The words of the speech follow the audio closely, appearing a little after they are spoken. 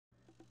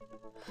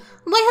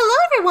Why, hello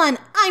everyone!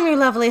 I'm your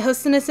lovely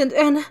host Innocent,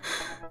 and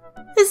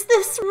is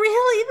this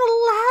really the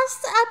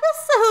last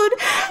episode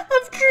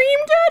of Dream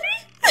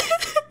Daddy?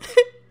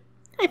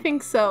 I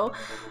think so.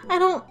 I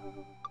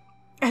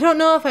don't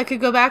know if I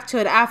could go back to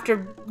it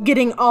after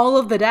getting all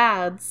of the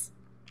dads.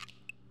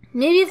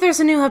 Maybe if there's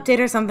a new update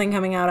or something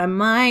coming out, I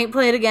might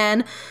play it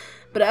again.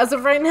 But as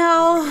of right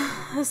now,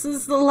 this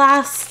is the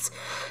last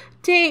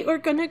date we're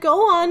gonna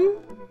go on.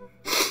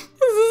 This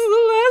is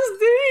the last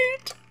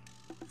date.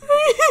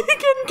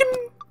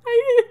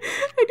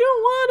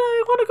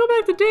 I want to go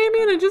back to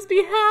Damien and just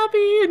be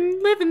happy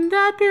and live in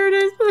that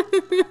paradise.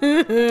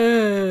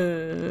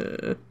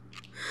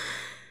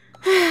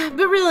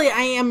 But really,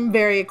 I am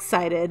very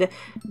excited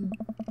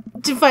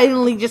to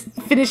finally just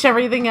finish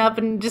everything up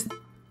and just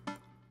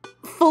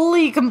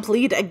fully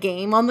complete a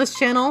game on this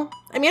channel.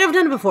 I mean, I've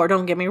done it before,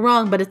 don't get me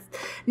wrong, but it's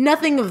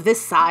nothing of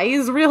this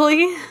size,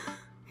 really.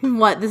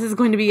 What, this is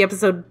going to be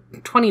episode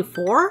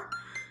 24?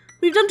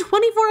 We've done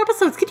 24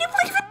 episodes. Can you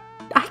believe it?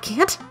 I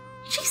can't.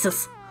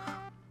 Jesus.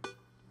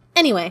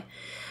 Anyway,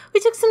 we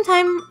took some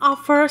time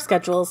off for our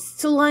schedules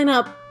to line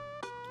up.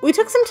 But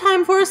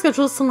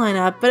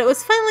it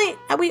was finally,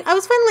 I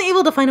was finally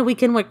able to find a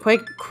weekend where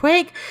Craig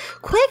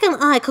and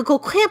I could go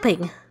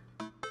camping.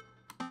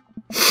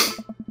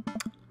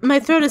 My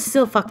throat is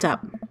still fucked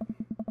up.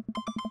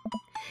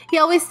 He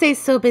always stays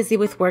so busy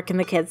with work and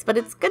the kids, but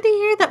it's good to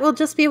hear that we'll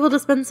just be able to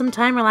spend some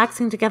time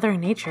relaxing together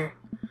in nature.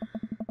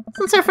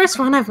 Since our first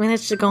run, I've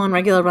managed to go on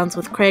regular runs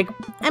with Craig.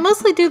 I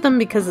mostly do them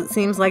because it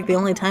seems like the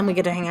only time we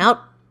get to hang out,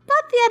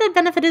 but the added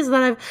benefit is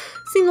that I've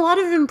seen a lot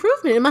of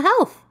improvement in my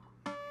health.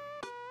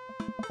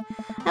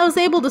 I was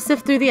able to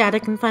sift through the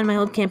attic and find my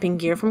old camping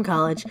gear from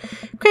college.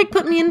 Craig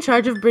put me in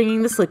charge of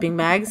bringing the sleeping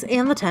bags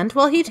and the tent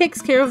while he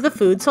takes care of the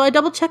food, so I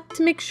double-checked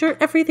to make sure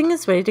everything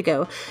is ready to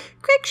go.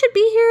 Craig should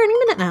be here any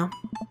minute now.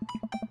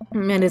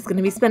 Amanda's going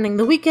to be spending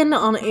the weekend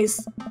on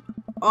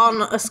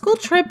a school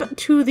trip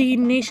to the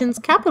nation's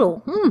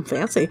capital.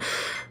 Fancy.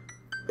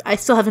 I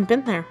still haven't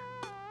been there.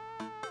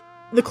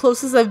 The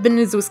closest I've been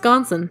is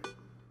Wisconsin.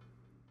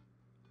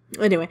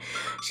 Anyway,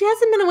 she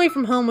hasn't been away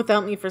from home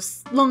without me for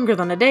longer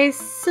than a day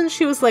since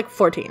she was like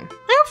 14. I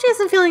hope she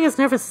isn't feeling as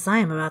nervous as I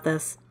am about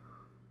this.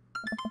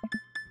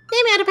 Hey,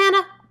 Amanda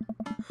Panda!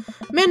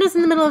 Amanda's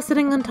in the middle of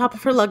sitting on top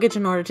of her luggage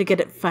in order to get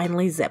it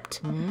finally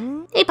zipped.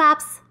 Hey,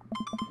 Pops.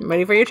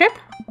 Ready for your trip?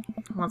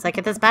 Once I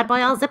get this bad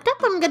boy all zipped up,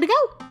 I'm good to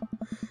go.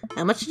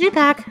 How much did you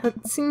pack?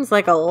 It seems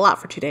like a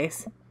lot for 2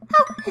 days.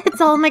 Oh,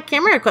 it's all my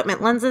camera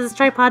equipment, lenses,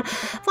 tripod,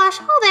 flash,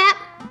 all that.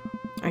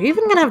 Are you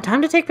even gonna have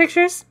time to take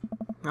pictures?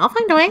 I'll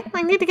find a way.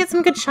 I need to get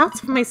some good shots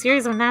for my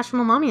series of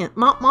national mom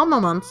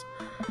moments.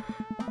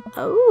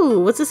 Oh,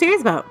 what's the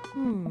series about? It's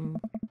one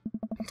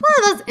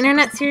of those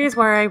internet series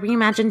where I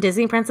reimagine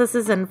Disney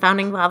princesses and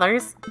founding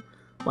fathers.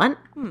 What?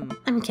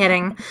 I'm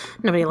kidding.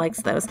 Nobody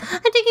likes those.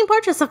 I'm taking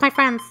portraits of my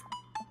friends.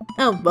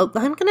 Oh, well,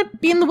 I'm gonna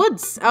be in the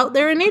woods, out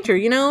there in nature,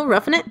 you know,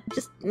 roughing it.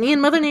 Just me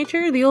and Mother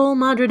Nature, the old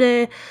Madre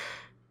de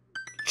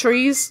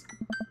trees.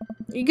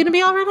 You gonna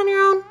be alright on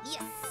your own?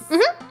 Yes.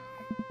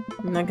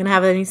 I'm not gonna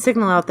have any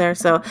signal out there,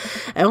 so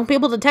I won't be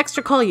able to text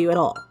or call you at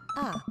all.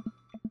 No,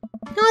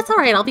 it's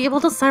alright. I'll be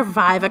able to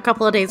survive a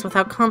couple of days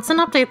without constant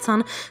updates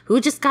on who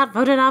just got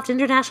voted off to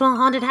International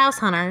Haunted House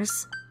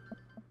Hunters.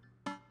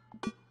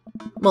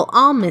 Well,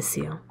 I'll miss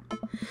you.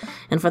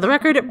 And for the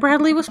record,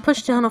 Bradley was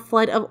pushed down a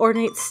flight of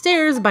ornate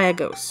stairs by a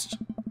ghost.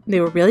 They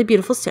were really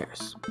beautiful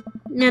stairs.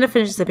 Amanda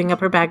finishes zipping up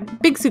her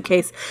big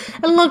suitcase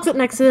and locks it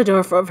next to the door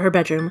of her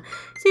bedroom.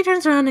 So he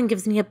turns around and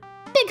gives me a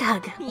big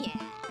hug. Yeah.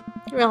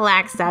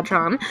 Relax,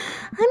 Satron.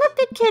 I'm a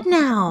big kid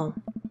now.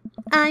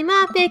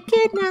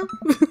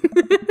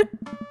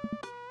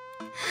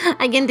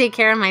 I can take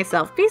care of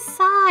myself.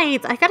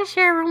 Besides, I gotta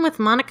share a room with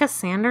Monica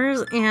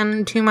Sanders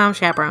and 2 mom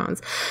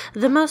chaperones.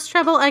 The most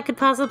trouble I could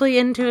possibly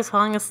get into is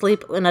falling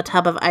asleep in a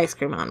tub of ice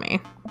cream on me.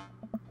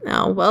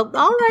 Oh, well,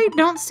 alright,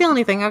 don't steal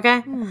anything,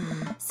 okay?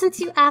 Since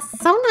you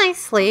asked so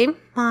nicely,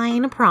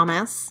 fine,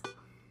 promise.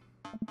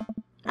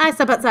 I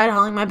step outside,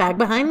 hauling my bag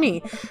behind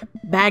me.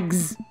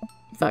 Bags.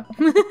 Fuck.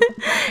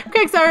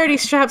 Craig's already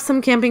strapped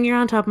some camping gear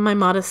on top of my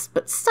modest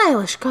but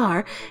stylish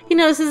car. He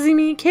notices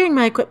me carrying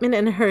my equipment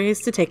and hurries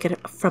to take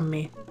it from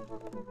me.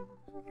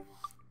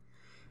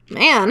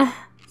 Man,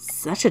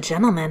 such a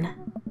gentleman.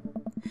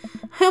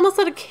 I almost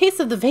had a case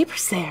of the vapor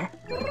stare.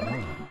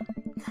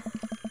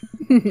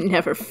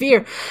 Never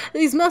fear.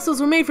 These muscles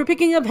were made for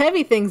picking up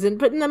heavy things and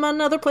putting them on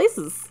other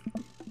places.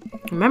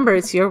 Remember,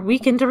 it's your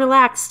weekend to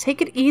relax.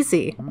 Take it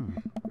easy.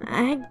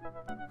 I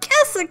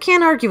guess I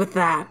can't argue with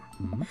that.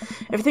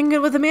 Everything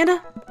good with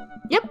Amanda?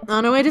 Yep,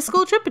 on our way to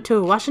school trip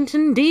to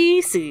Washington,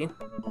 D.C.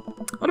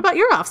 What about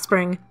your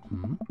offspring?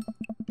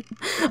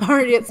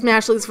 Already at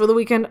Smashley's for the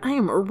weekend. I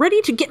am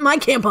ready to get my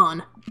camp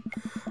on.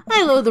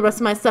 I load the rest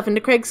of my stuff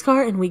into Craig's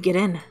car and we get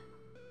in.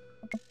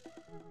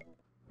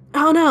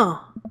 Oh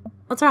no.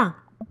 What's wrong?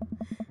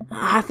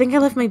 I think I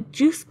left my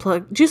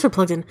juicer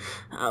plugged in.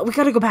 We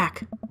gotta go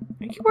back.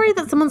 Are you worried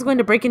that someone's going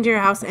to break into your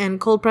house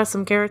and cold press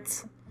some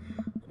carrots?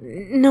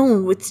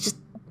 No, it's just...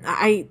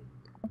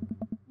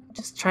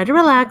 Just try to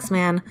relax,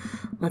 man.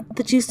 Let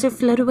the juicer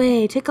float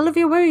away. Take all of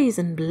your worries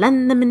and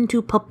blend them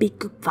into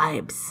poppycock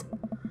vibes.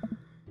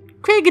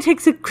 Craig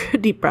takes a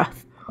deep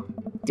breath.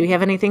 Do we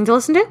have anything to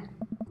listen to?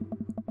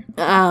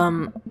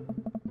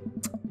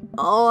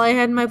 All I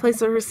had in my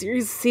place are a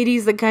series of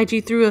CDs that guide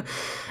you through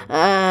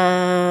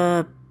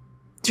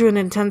through an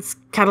intense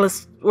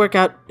catalyst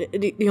workout.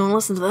 Do you want to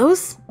listen to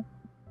those?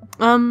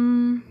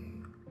 I'm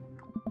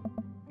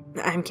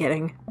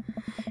kidding.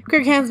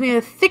 Craig hands me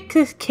a thick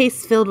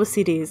case filled with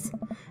CDs.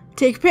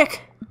 Take a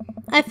pick.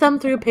 I thumb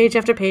through page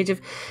after page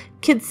of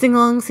kids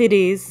sing-along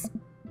CDs.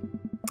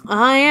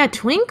 Ah, yeah,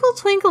 Twinkle,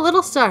 Twinkle,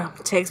 Little Star.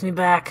 Takes me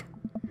back.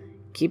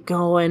 Keep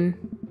going.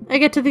 I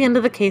get to the end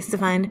of the case to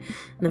find, in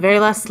the very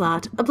last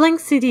slot, a blank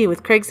CD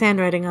with Craig's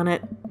handwriting on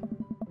it.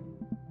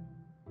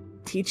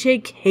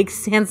 TJ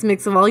Cake's Dance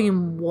Mix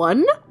Volume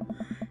 1?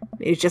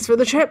 Maybe just for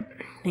the trip.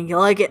 Think you'll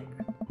like it.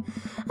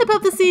 I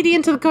pop the CD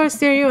into the car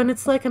stereo and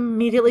it's like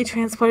immediately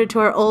transported to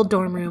our old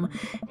dorm room.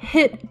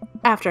 Hit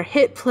after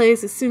hit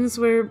plays soon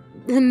we're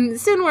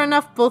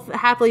enough both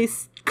happily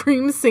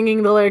scream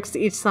singing the lyrics to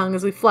each song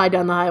as we fly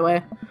down the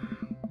highway.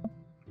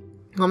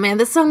 Oh man,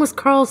 this song was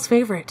Carl's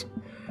favorite.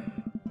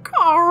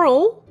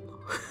 Carl?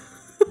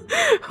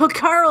 Oh,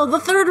 Carl, the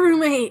third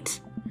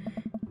roommate!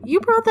 You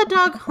brought that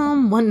dog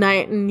home one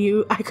night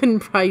and I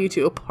couldn't pry you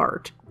two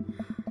apart.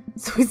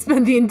 So we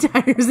spent the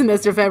entire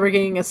semester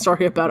fabricating a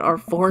story about our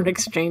foreign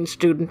exchange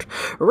student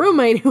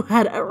roommate who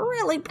had a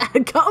really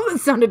bad cough that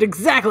sounded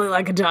exactly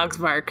like a dog's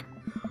bark.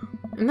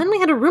 And then we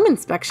had a room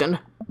inspection.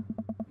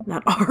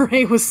 That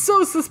RA was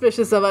so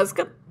suspicious of us,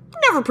 could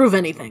never prove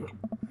anything.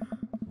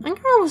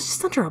 And Carl was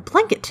just under a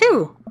blanket,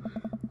 too.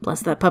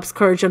 Bless that pup's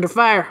courage under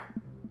fire.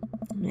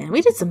 Man,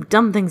 we did some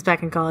dumb things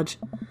back in college.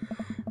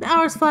 The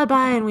hours fly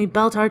by and we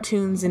belt our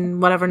tunes in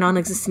whatever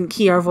non-existent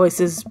key our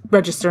voices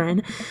register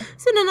in.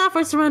 Soon enough,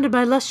 we're surrounded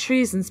by lush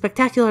trees and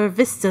spectacular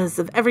vistas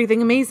of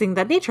everything amazing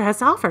that nature has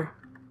to offer.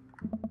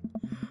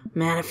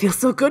 Man, it feels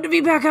so good to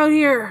be back out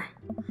here.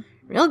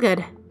 Real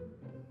good.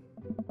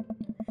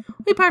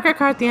 We park our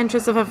car at the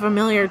entrance of a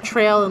familiar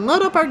trail and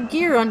load up our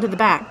gear onto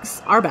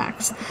our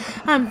backs.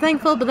 I'm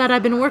thankful that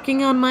I've been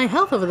working on my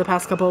health over the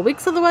past couple of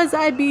weeks, otherwise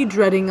I'd be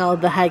dreading all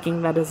the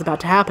hiking that is about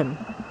to happen.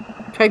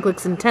 Craig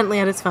looks intently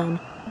at his phone.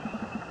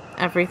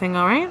 Everything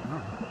alright?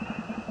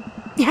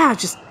 Yeah,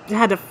 just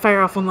had to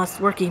fire off one last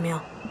work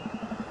email.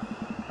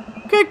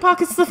 Craig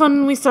pockets the phone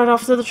and we start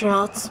off to the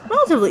trail. It's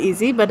relatively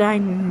easy, but I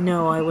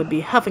know I would be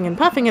huffing and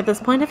puffing at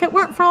this point if it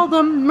weren't for all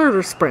the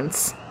murder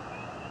sprints.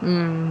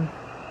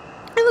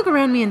 I look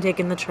around me and take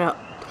in the trail.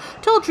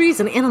 Tall trees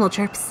and animal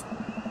chirps.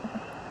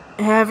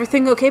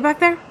 Everything okay back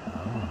there?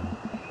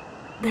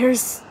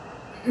 There's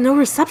no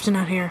reception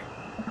out here.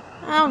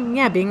 Oh,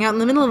 yeah, being out in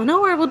the middle of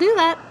nowhere will do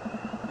that.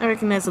 I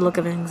recognize the look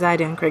of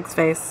anxiety on Craig's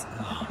face.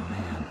 Oh,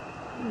 man.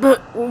 But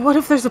what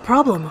if there's a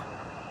problem?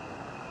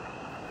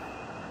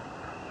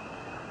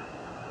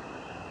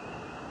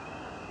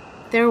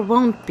 There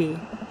won't be.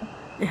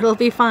 It'll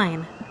be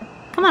fine.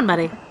 Come on,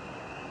 buddy.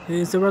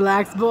 Who's a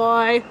relaxed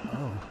boy?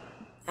 Oh.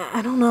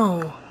 I don't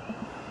know.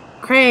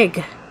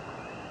 Craig.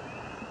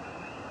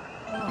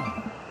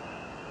 Oh.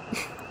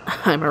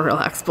 I'm a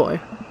relaxed boy.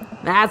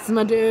 That's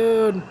my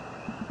dude.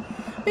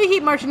 We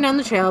keep marching down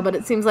the trail, but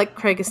it seems like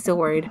Craig is still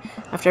worried.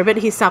 After a bit,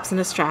 he stops in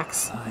his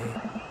tracks.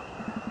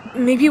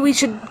 Maybe we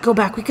should go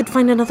back. We could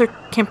find another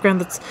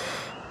campground that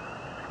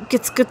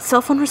gets good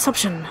cell phone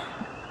reception.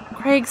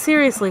 Craig,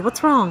 seriously,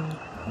 what's wrong?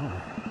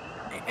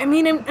 I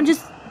mean, I'm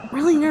just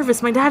really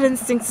nervous. My dad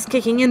instinct's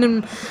kicking in,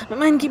 and my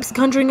mind keeps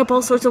conjuring up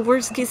all sorts of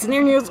worst-case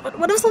scenarios. But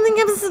what if something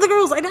happens to the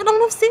girls? I don't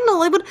have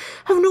signal. I would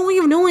have no way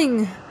of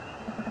knowing.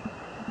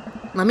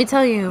 Let me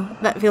tell you,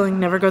 that feeling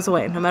never goes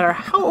away, no matter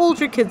how old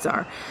your kids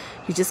are.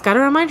 You just gotta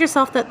remind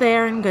yourself that they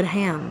are in good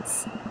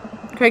hands.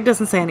 Craig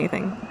doesn't say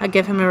anything. I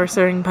give him a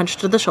reassuring punch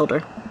to the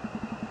shoulder.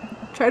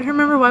 Try to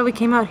remember why we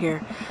came out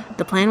here.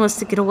 The plan was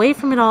to get away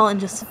from it all and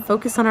just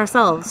focus on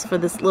ourselves for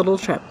this little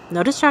trip.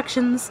 No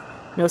distractions,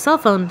 no cell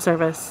phone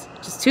service,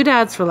 just two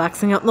dads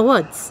relaxing out in the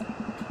woods.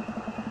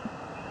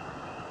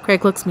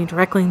 Craig looks me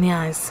directly in the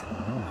eyes.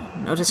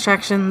 No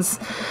distractions,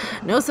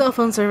 no cell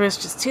phone service,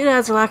 just two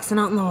dads relaxing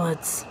out in the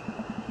woods.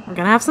 We're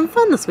gonna have some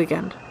fun this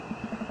weekend.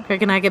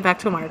 Craig and I get back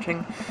to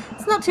marching.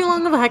 It's not too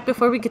long of a hike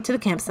before we get to the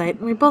campsite,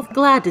 and we're both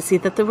glad to see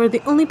that they were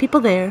the only people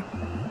there.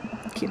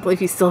 Can't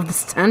believe you still have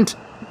this tent.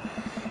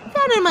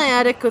 Found in my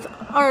attic and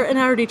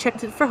I already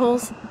checked it for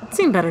holes.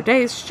 Seen better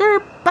days,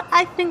 sure, but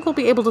I think we'll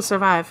be able to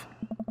survive.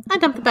 I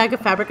dump the bag of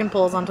fabric and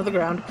poles onto the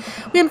ground.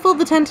 We unfold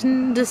the tent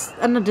in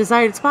a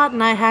desired spot,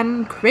 and I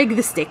hand Craig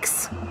the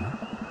sticks.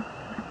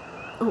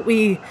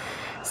 We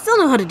still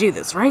know how to do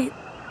this, right?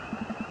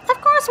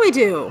 Of course we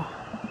do.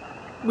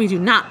 We do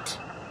not.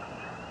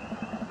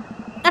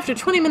 After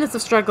 20 minutes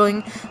of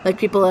struggling, like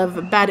people of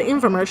a bad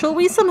infomercial,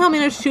 we somehow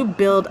managed to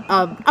build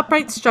an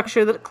upright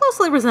structure that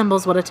closely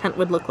resembles what a tent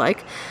would look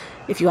like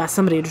if you asked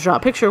somebody to draw a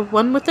picture of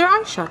one with their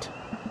eyes shut.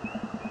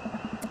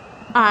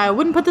 I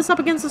wouldn't put this up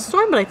against a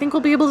storm, but I think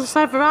we'll be able to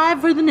survive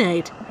for the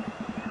night.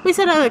 We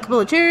set out a couple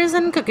of chairs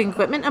and cooking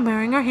equipment,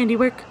 admiring our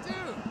handiwork.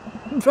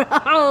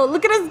 Bro,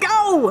 look at us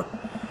go!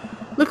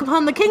 Look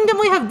upon the kingdom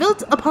we have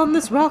built. Upon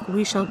this rock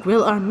we shall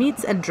grill our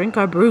meats and drink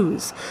our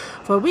brews,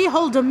 for we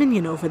hold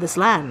dominion over this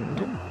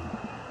land.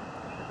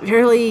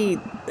 Really,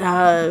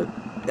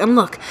 and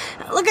look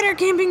at our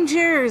camping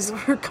chairs.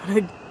 We're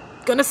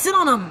gonna sit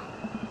on them.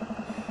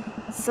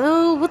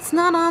 So, what's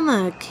not on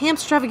the camp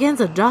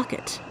extravaganza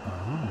docket?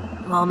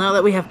 Well, now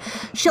that we have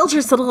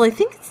shelter settled, I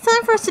think it's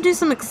time for us to do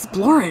some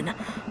exploring.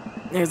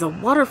 There's a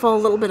waterfall a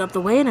little bit up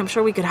the way, and I'm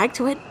sure we could hike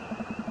to it.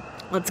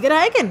 Let's get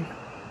hiking.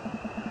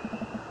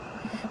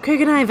 Craig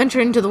and I venture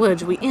into the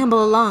woods. We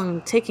amble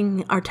along,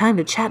 taking our time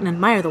to chat and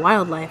admire the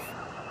wildlife.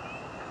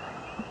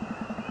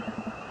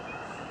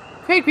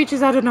 Craig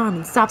reaches out an arm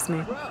and stops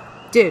me.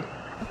 Dude,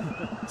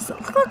 does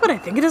it look like what I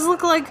think it does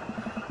look like?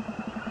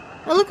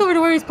 I look over to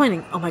where he's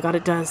pointing. Oh my god,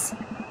 it does.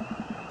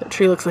 The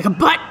tree looks like a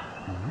butt!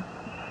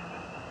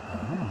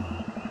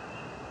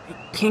 I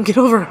can't get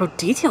over how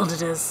detailed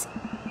it is.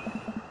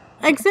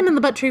 I examine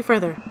the butt tree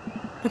further.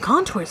 The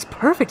contour is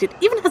perfect. It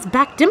even has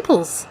back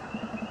dimples.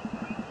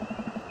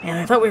 And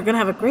I thought we were going to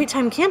have a great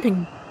time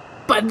camping,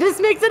 but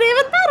this makes it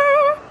even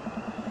better!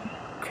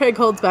 Craig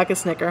holds back a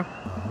snicker.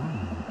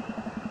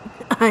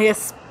 I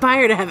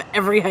aspire to have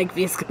every hike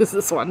be as good as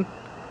this one.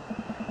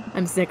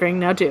 I'm snickering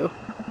now too.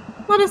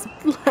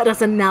 Let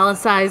us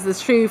analyze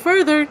this tree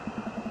further.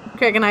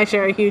 Craig and I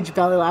share a huge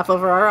belly laugh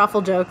over our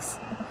awful jokes.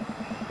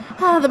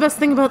 The best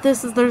thing about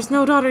this is there's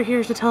no daughter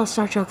here to tell us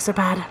our jokes are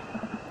bad.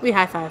 We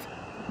high-five.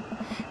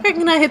 Craig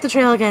and I hit the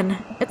trail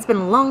again. It's been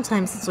a long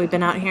time since we've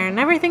been out here, and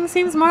everything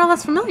seems more or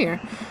less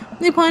familiar.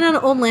 We point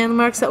out old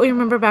landmarks that we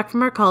remember back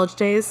from our college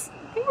days.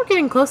 I think we're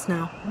getting close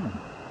now.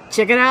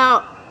 Check it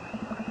out!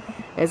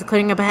 There's a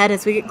clearing up ahead.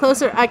 As we get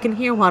closer, I can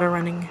hear water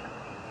running.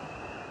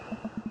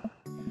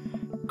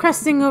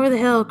 Cresting over the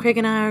hill, Craig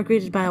and I are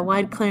greeted by a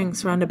wide clearing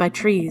surrounded by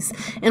trees.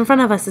 In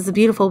front of us is a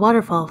beautiful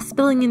waterfall,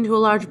 spilling into a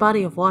large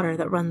body of water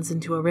that runs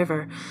into a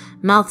river.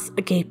 Mouths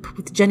agape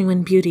with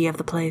genuine beauty of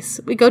the place.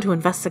 We go to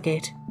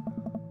investigate.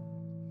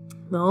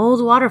 The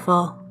old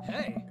waterfall.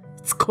 Hey!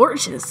 It's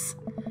gorgeous.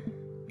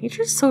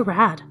 Nature's so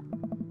rad.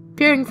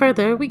 Peering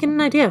further, we get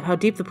an idea of how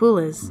deep the pool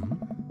is.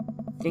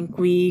 Think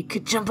we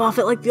could jump off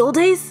it like the old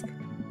days?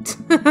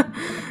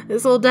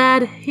 This old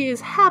dad, he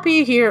is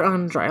happy here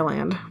on dry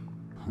land.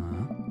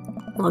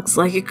 Looks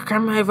like you could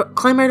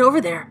climb right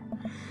over there.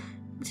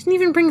 Didn't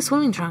even bring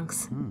swimming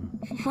trunks.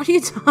 What are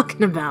you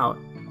talking about?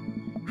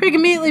 Craig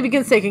immediately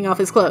begins taking off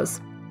his clothes.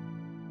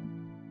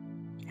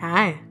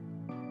 Hi.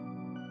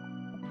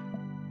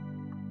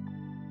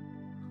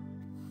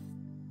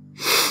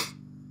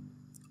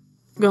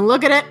 Gonna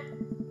look at it.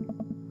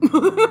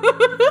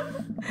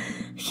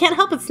 Can't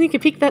help but sneak a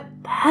peek. That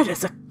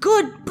is a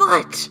good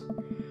butt.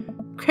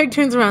 Craig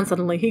turns around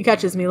suddenly. He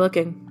catches me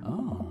looking.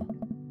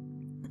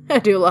 I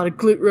do a lot of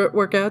glute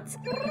workouts.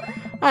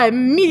 I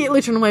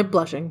immediately turn away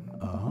blushing.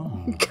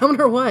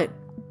 Coming or what?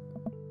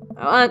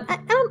 I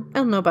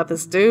don't know about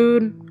this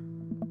dude.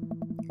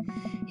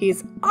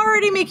 He's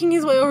already making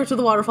his way over to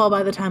the waterfall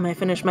by the time I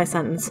finish my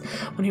sentence.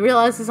 When he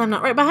realizes I'm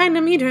not right behind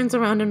him, he turns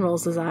around and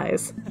rolls his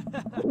eyes.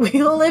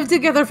 We lived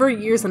together for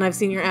years and I've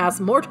seen your ass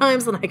more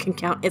times than I can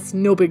count. It's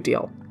no big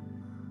deal.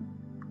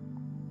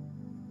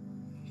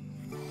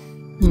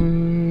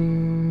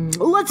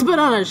 Let's put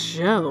on a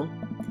show.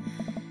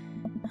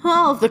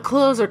 Well, if the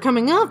clothes are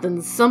coming up,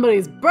 then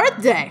somebody's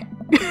birthday.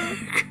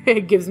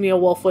 Craig gives me a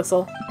wolf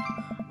whistle.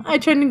 I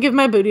turn and give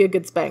my booty a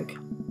good spank.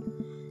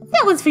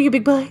 That one's for you,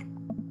 big boy.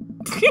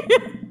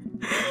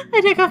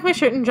 I take off my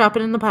shirt and drop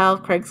it in the pile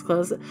of Craig's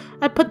clothes.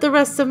 I put the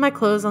rest of my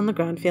clothes on the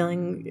ground,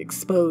 feeling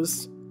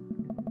exposed.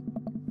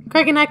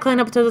 Craig and I climb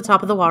up to the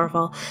top of the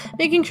waterfall,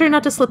 making sure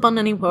not to slip on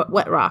any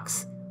wet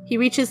rocks. He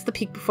reaches the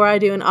peak before I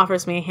do and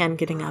offers me a hand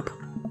getting up.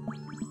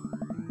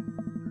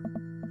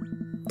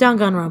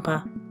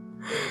 Danganronpa.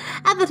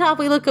 At the top,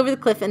 we look over the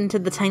cliff and into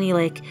the tiny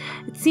lake.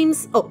 It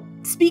seems... Oh,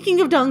 speaking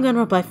of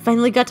Danganronpa, I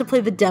finally got to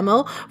play the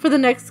demo for the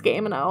next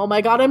game, and oh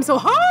my god, I'm so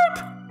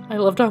hyped! I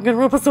love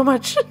Danganronpa so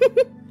much.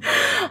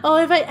 Oh,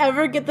 if I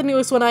ever get the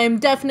newest one, I am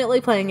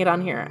definitely playing it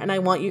on here, and I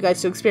want you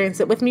guys to experience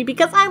it with me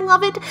because I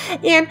love it.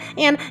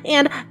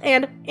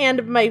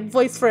 And my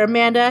voice for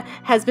Amanda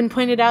has been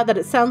pointed out that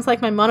it sounds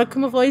like my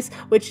Monokuma voice,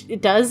 which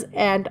it does,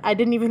 and I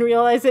didn't even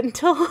realize it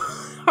until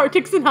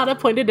Arctic Sonata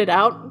pointed it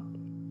out.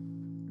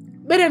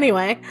 But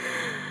anyway,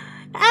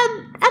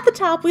 at the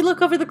top, we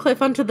look over the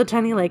cliff onto the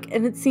tiny lake,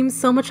 and it seems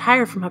so much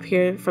higher from up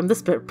here from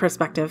this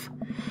perspective.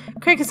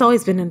 Craig has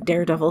always been a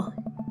daredevil.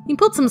 He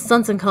pulled some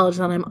stunts in college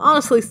that I'm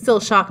honestly still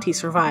shocked he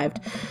survived.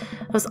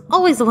 I was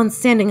always the one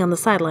standing on the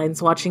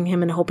sidelines watching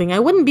him and hoping I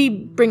wouldn't be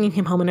bringing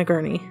him home in a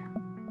gurney.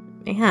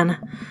 Man,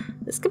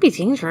 this could be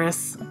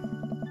dangerous.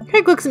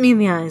 Craig looks at me in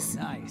the eyes.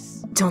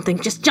 Nice. Don't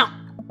think, just jump.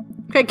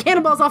 Craig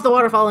cannonballs off the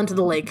waterfall into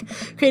the lake,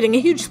 creating a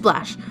huge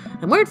splash.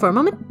 I'm worried for a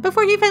moment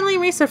before he finally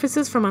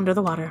resurfaces from under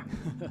the water.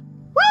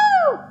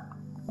 Woo!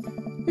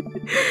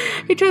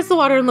 He tries the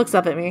water and looks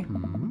up at me.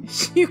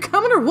 You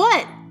coming or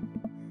what?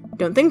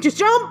 Don't think, just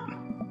jump!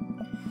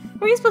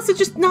 Or are you supposed to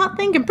just not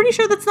think? I'm pretty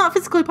sure that's not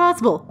physically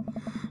possible.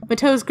 My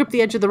toes grip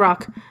the edge of the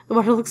rock. The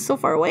water looks so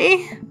far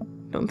away.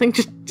 Don't think,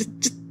 just.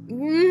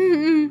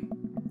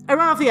 I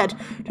run off the edge,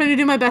 trying to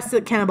do my best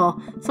at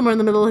cannonball. Somewhere in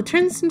the middle, it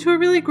turns into a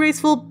really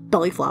graceful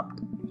belly flop.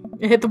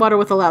 I hit the water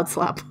with a loud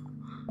slap.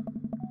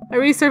 I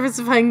resurface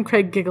to find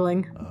Craig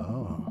giggling.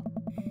 Oh.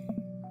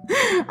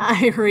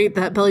 I rate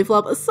that belly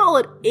flop a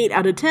solid 8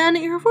 out of 10.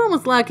 Your form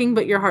was lacking,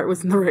 but your heart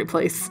was in the right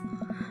place.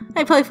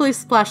 I playfully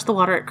splashed the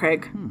water at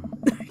Craig.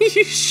 Are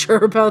you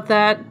sure about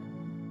that?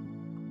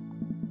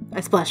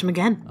 I splash him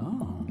again.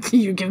 Oh.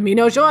 You give me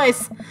no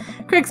choice.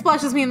 Craig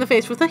splashes me in the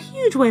face with a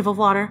huge wave of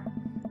water.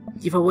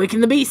 You've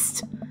awakened the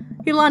beast.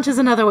 He launches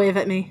another wave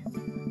at me.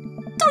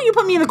 Don't you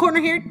put me in the corner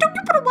here. Don't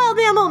you put a wild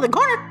animal in the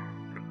corner.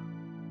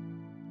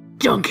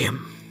 Dunk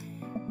him.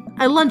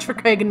 I lunge for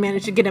Craig and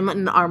manage to get him in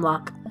an arm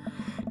lock.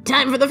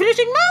 Time for the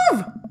finishing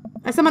move.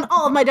 I summon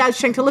all of my dad's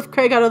strength to lift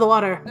Craig out of the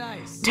water.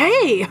 Nice.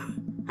 Hey!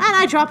 And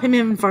I drop him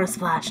in for a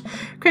splash.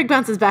 Craig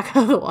bounces back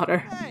out of the water.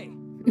 Hey.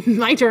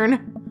 My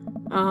turn.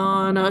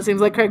 Oh, no, it seems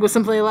like Craig was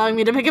simply allowing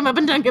me to pick him up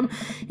and dunk him.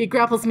 He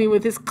grapples me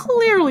with his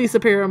clearly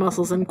superior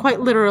muscles and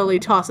quite literally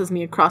tosses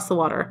me across the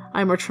water.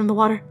 I emerge from the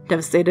water,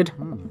 devastated.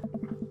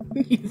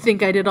 You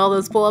think I did all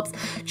those pull-ups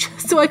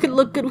just so I could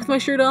look good with my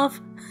shirt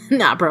off?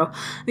 Nah, bro.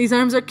 These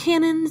arms are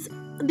cannons.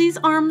 These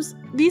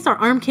are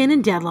arm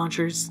cannon dad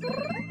launchers.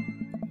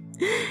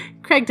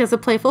 Craig does a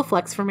playful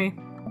flex for me.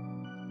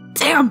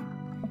 Damn!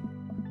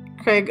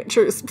 Craig,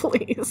 truce,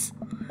 please.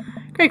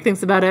 Craig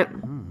thinks about it.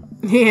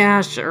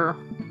 Yeah, sure.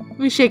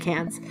 We shake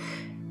hands.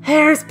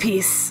 There's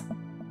peace.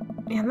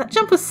 Man, that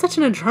jump was such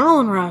an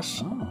adrenaline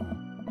rush. Oh.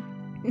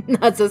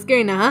 Not so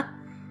scary now, huh?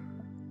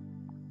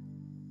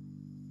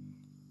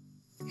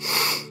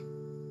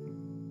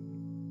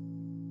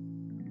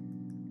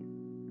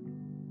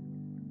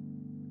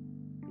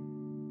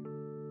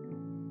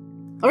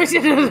 We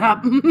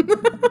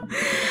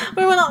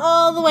went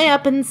all the way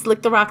up and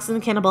slicked the rocks and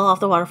the cannonball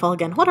off the waterfall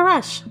again. What a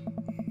rush.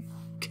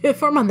 Good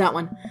form on that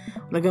one.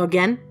 Wanna go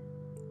again?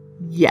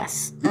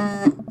 Yes.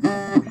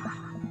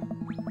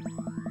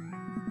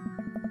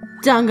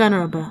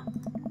 Danganronpa.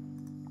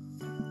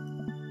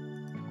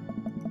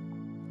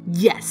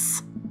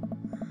 Yes.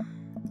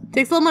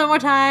 Takes a little bit more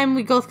time.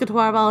 We both go to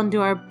our ball and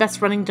do our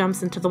best running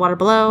jumps into the water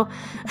below.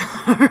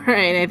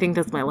 Alright, I think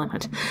that's my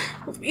limit.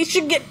 We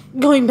should get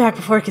going back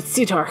before it gets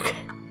too dark.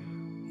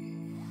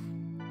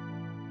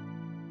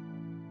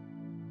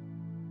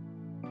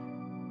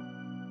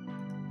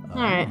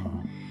 Alright.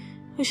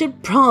 We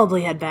should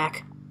probably head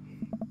back.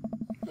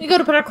 We go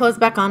to put our clothes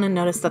back on and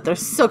notice that they're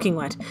soaking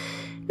wet.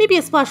 Maybe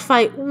a splash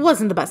fight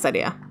wasn't the best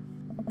idea.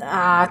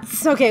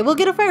 It's okay. We'll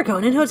get a fire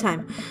going in no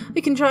time.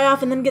 We can dry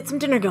off and then get some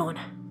dinner going.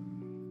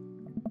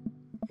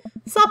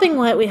 Sopping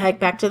wet, we hike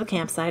back to the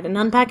campsite and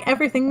unpack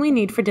everything we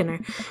need for dinner.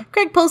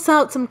 Craig pulls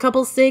out some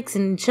couple steaks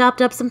and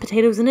chopped up some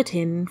potatoes in a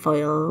tin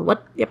foil.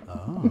 What? Yep.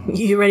 Oh.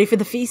 You ready for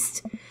the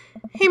feast?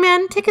 Hey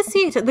man, take a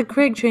seat. The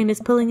Craig train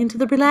is pulling into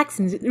the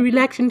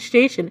relaxing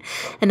station,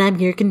 and I'm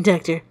your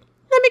conductor.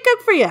 Let me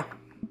cook for you.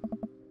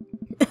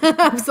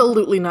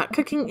 Absolutely not.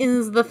 Cooking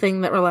is the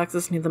thing that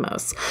relaxes me the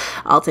most.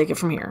 I'll take it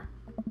from here.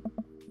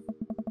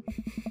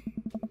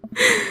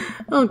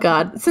 Oh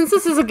god. Since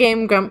this is a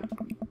game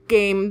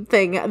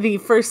thing, the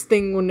first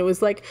thing when it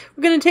was like,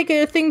 we're gonna take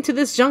a thing to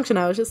this junction,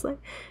 I was just like,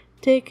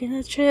 taking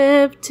a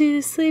trip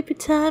to Sleepy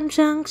Time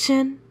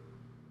Junction.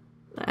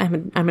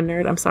 I'm a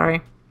nerd, I'm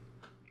sorry.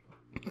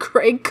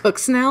 Craig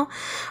cooks now.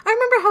 I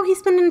remember how he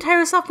spent an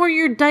entire sophomore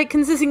year diet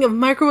consisting of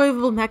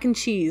microwavable mac and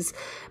cheese,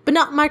 but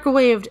not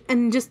microwaved,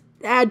 and just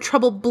had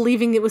trouble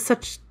believing it was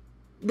such...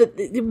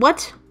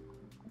 What?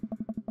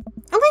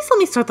 At least let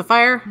me start the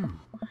fire.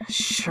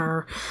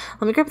 Sure.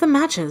 Let me grab the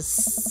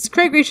matches.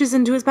 Craig reaches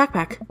into his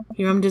backpack.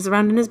 He rummages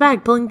around in his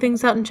bag, pulling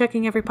things out and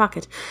checking every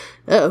pocket.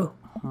 Uh-oh.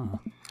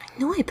 I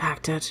know I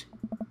packed it.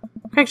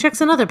 Craig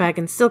checks another bag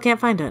and still can't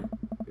find it.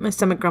 My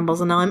stomach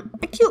grumbles, and now I'm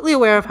acutely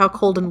aware of how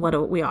cold and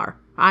wet we are.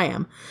 I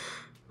am.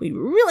 We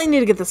really need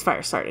to get this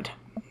fire started.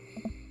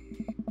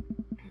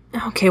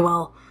 Okay,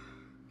 well,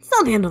 it's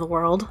not the end of the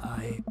world.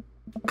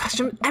 Gosh,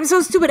 I'm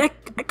so stupid. I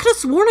could have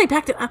sworn I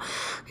packed it.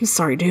 I'm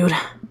sorry, dude.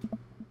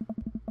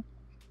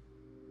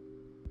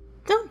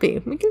 Don't be.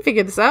 We can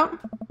figure this out.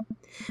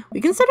 We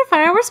can start a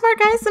fire. We're smart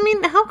guys. I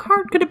mean, how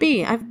hard could it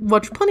be? I've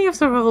watched plenty of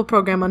survival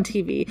program on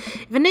TV.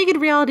 If a naked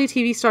reality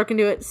TV star can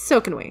do it,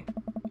 so can we.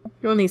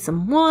 You'll need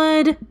some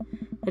wood.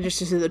 I just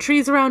see the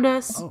trees around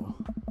us. Oh.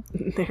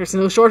 There's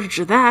no shortage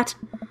of that.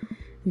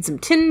 And some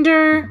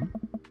tinder.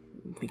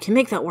 We can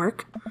make that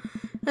work.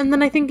 And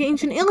then I think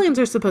ancient aliens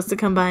are supposed to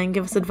come by and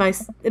give us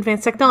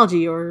advanced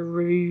technology, or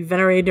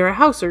regenerate our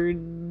house, or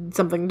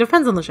something.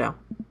 Depends on the show.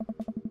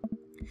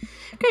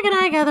 Craig and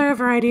I gather a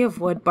variety of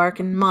wood, bark,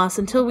 and moss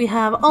until we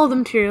have all the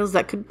materials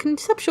that could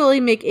conceptually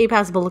make a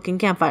passable-looking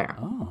campfire.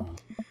 Oh.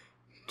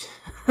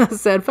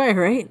 Sad fire,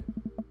 right?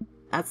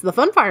 That's the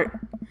fun part.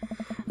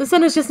 The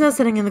sun is just now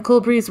setting and the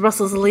cool breeze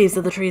rustles the leaves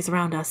of the trees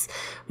around us.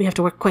 We have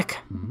to work quick.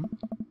 Mm-hmm.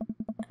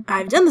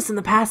 I've done this in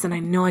the past and I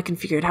know I can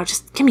figure it out.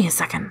 Just give me a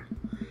second.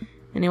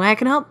 Any way I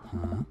can help?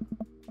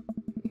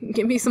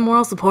 Give me some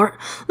moral support.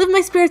 Lift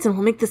my spirits and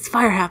we'll make this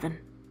fire happen.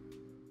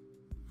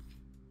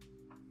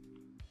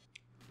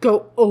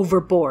 go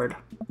overboard.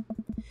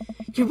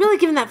 You're really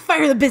giving that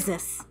fire the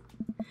business.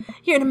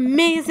 You're an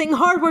amazing,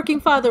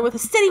 hardworking father with a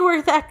steady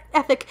work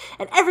ethic,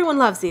 and everyone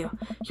loves you.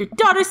 Your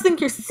daughters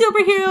think you're a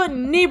superhero,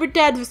 and neighbor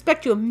dads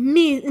respect you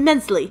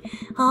immensely.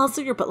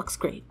 Also, your butt looks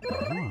great.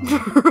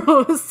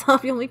 Bro,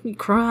 stop, you'll make me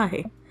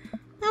cry.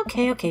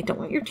 Okay, don't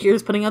want your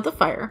tears putting out the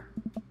fire.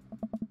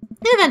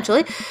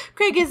 Eventually,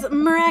 Craig is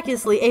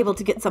miraculously able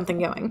to get something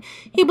going.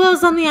 He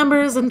blows on the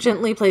embers and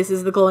gently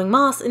places the glowing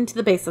moss into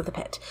the base of the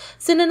pit.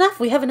 Soon enough,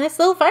 we have a nice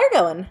little fire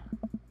going.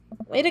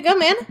 Way to go,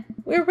 man.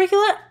 We're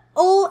regular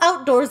old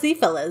outdoorsy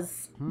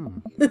fellas.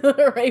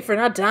 Hooray for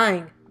not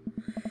dying.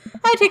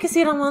 I take a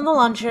seat on one of the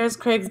lawn chairs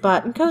Craig's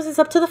bought and cozies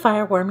up to the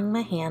fire, warming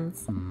my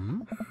hands.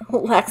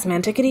 Relax,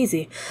 man. Take it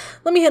easy.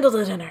 Let me handle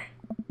the dinner.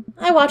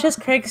 I watch as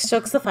Craig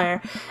stokes the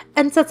fire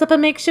and sets up a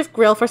makeshift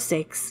grill for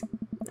steaks.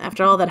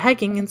 After all that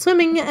hiking and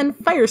swimming and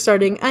fire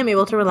starting, I'm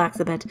able to relax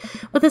a bit,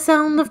 with the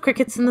sound of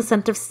crickets and the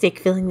scent of steak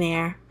filling the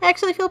air. I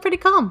actually feel pretty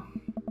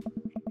calm.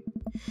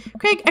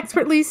 Craig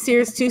expertly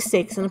sears 2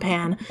 steaks in a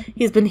pan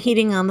he's been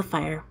heating on the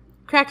fire,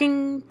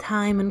 cracking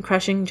thyme and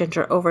crushing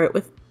ginger over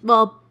it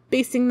while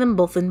basting them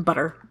both in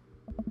butter.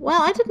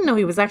 Well, I didn't know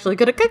he was actually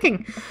good at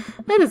cooking.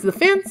 That is the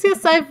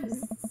fanciest I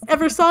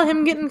ever saw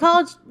him get in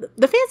college.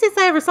 The fanciest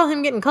I ever saw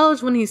him get in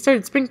college when he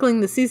started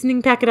sprinkling the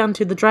seasoning packet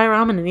onto the dry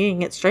ramen and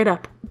eating it straight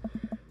up.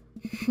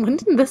 When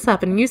did this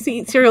happen? You used to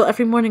eat cereal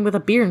every morning with a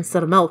beer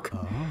instead of milk.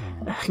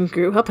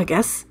 Grew up, I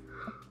guess.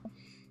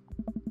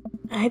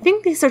 I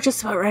think these are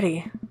just about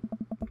ready.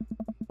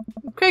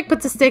 Craig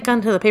puts a steak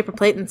onto the paper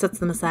plate and sets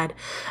them aside.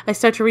 I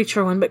start to reach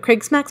for one, but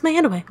Craig smacks my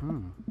hand away.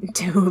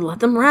 Dude,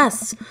 let them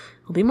rest.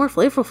 It'll be more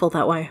flavorful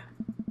that way.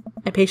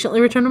 I patiently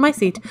return to my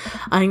seat,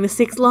 eyeing the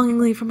steaks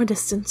longingly from a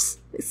distance.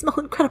 They smell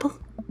incredible.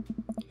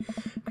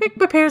 Craig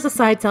prepares a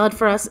side salad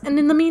for us, and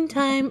in the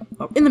meantime,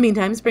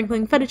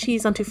 sprinkling feta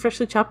cheese onto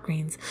freshly chopped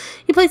greens,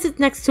 he places it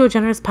next to a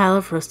generous pile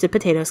of roasted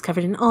potatoes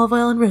covered in olive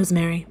oil and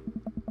rosemary.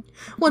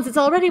 Once it's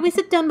all ready, we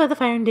sit down by the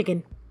fire and dig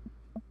in.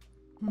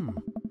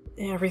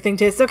 Everything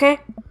tastes okay?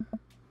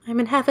 I'm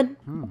in heaven.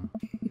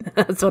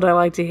 That's what I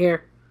like to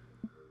hear.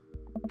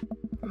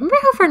 Remember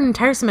how for an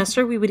entire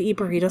semester we would eat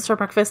burritos for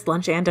breakfast,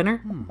 lunch, and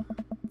dinner?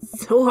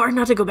 So hard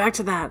not to go back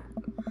to that.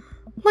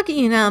 Look at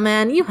you now,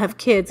 man. You have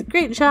kids,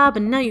 great job,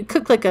 and now you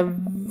cook like a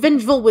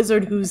vengeful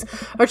wizard whose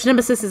arch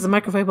nemesis is a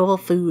microwavable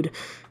food.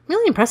 I'm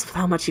really impressed with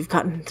how much you've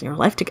gotten your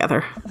life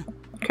together.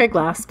 Craig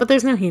laughs, but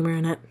there's no humor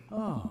in it.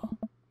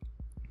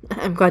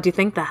 I'm glad you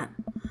think that.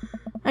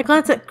 I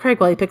glance at Craig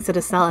while he picks at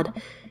his salad.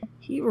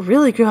 He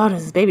really grew out of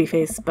his baby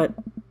face, but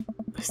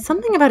there's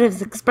something about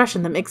his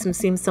expression that makes him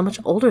seem so much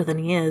older than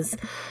he is.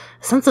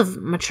 A sense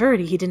of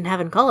maturity he didn't have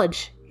in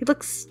college. He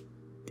looks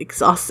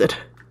exhausted.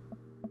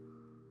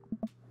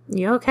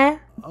 You okay?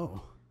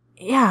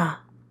 Yeah.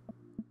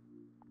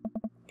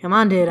 Come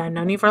on, dude. I've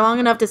known you for long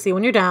enough to see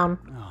when you're down.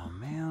 Oh,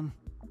 man.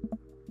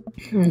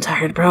 I'm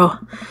tired, bro.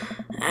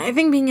 I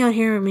think being out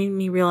here made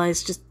me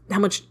realize just how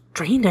much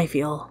drained I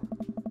feel.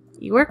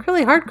 You work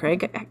really hard,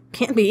 Craig. It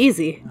can't be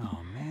easy. Oh,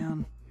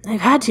 man.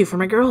 I've had to for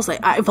my girls.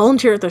 I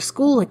volunteer at their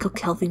school. I cook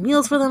healthy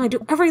meals for them. I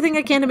do everything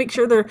I can to make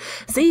sure they're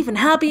safe and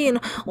happy.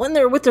 And when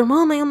they're with their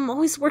mom, I am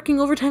always working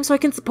overtime so I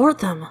can support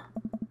them.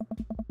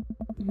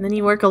 And then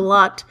you work a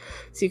lot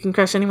so you can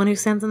crush anyone who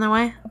stands in their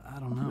way. I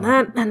don't know.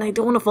 That, and I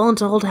don't want to fall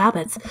into old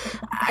habits.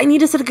 I need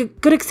to set a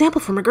good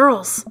example for my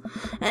girls.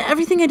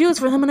 Everything I do is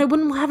for them, and I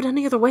wouldn't have it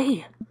any other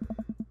way.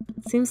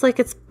 It seems like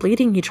it's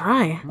bleeding you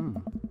dry.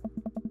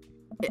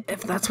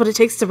 If that's what it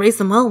takes to raise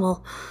them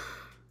well,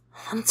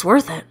 then it's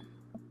worth it.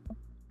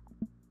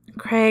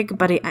 Craig,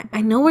 buddy,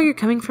 I know where you're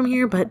coming from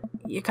here, but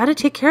you gotta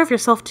take care of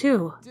yourself,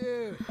 too.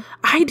 Dude.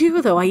 I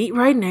do, though. I eat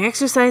right and I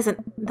exercise,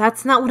 and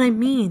that's not what I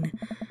mean.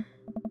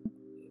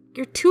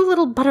 You're too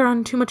little butter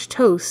on too much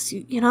toast,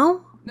 you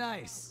know?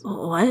 Nice.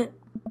 What?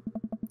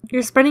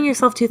 You're spreading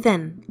yourself too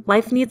thin.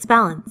 Life needs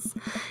balance.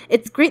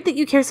 It's great that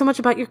you care so much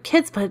about your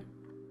kids, but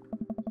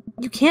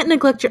you can't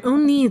neglect your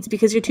own needs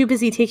because you're too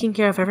busy taking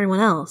care of everyone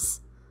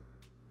else.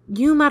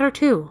 You matter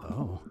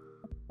too.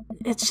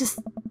 It's just,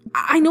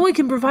 I know I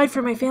can provide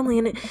for my family,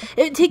 and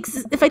it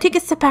takes, if I take a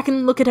step back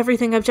and look at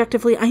everything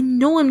objectively, I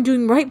know I'm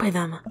doing right by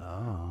them.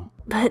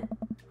 But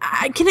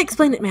I can't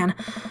explain it, man.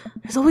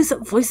 There's always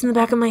that voice in the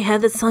back of my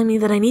head that's telling me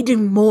that I need to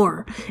do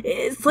more.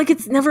 It's like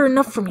it's never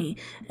enough for me.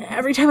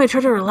 Every time I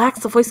try to relax,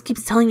 the voice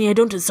keeps telling me I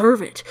don't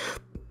deserve it.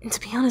 And to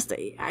be honest,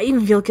 I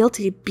even feel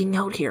guilty being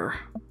out here.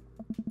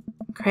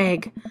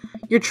 Craig,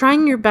 you're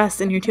trying your best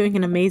and you're doing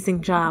an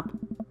amazing job.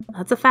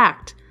 That's a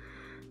fact.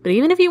 But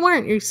even if you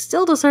weren't, you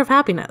still deserve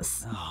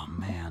happiness. Oh,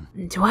 man.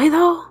 Do I,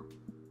 though?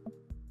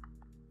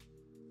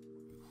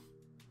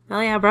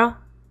 Hell yeah, bro.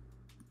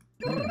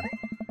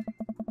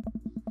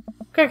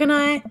 Craig and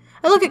I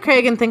look at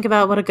Craig and think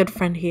about what a good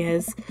friend he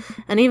is.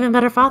 An even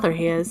better father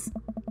he is.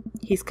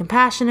 He's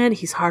compassionate,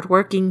 he's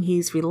hardworking,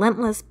 he's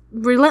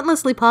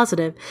relentlessly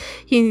positive.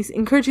 He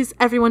encourages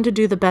everyone to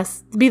be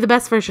the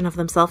best version of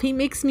themselves. He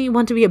makes me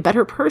want to be a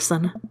better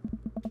person.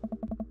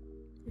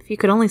 If you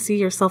could only see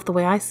yourself the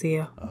way I see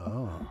you.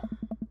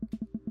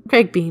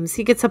 Craig beams.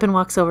 He gets up and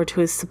walks over to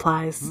his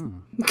supplies.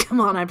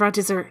 Come on, I brought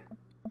dessert.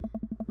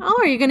 Oh,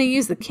 are you going to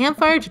use the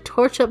campfire to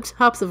torch up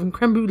tops of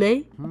creme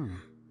brulee?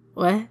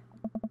 What? I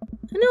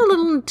know a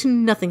little to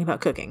nothing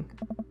about cooking.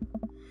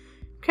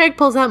 Craig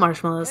pulls out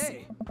marshmallows.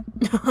 Hey.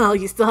 Well,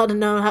 you still have to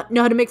know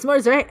how to make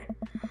s'mores, right?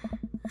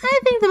 I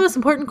think the most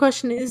important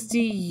question is, do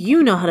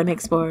you know how to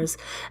make s'mores?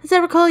 As I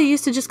recall, you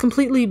used to just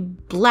completely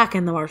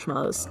blacken the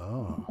marshmallows.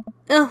 Oh.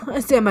 Oh, I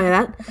stand by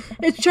that.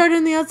 It's charred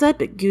on the outside,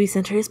 but gooey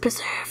center is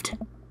preserved.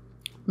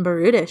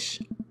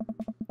 Brutish.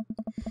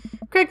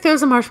 Craig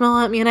throws a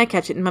marshmallow at me and I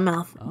catch it in my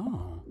mouth.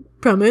 Oh.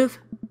 Pro move.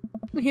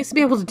 We used to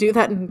be able to do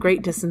that in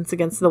great distance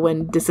against the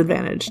wind,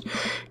 disadvantaged.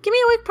 Give me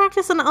a week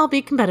practice and I'll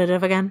be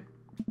competitive again.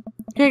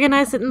 Craig and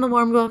I sit in the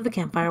warm glow of the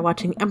campfire,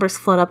 watching embers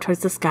float up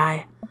towards the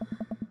sky.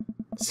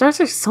 Stars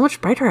are so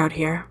much brighter out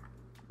here.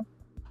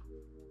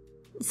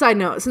 Side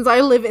note, since I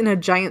live in a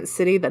giant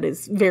city that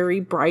is very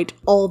bright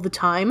all the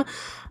time,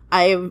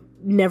 I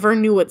never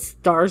knew what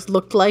stars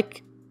looked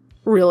like,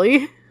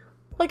 really.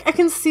 Like, I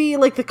can see,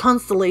 like, the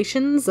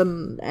constellations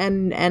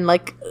and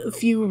like, a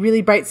few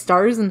really bright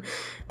stars, and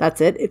that's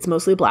it. It's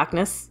mostly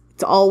blackness.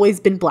 It's always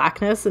been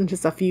blackness and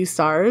just a few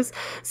stars.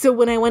 So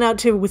when I went out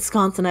to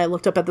Wisconsin, I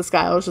looked up at the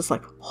sky, I was just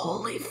like,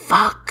 holy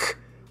fuck.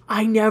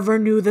 I never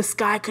knew the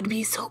sky could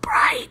be so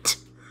bright.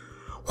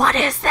 What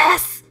is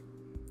this?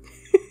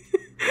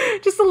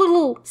 Just a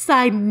little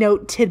side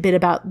note tidbit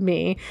about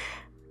me.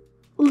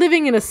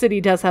 Living in a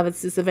city does have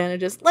its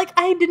disadvantages. Like,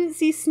 I didn't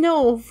see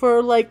snow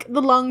for, like,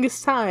 the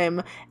longest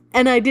time.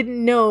 And I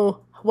didn't know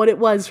what it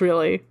was,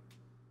 really.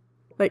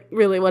 Like,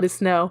 really, what is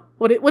snow?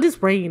 What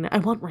is rain? I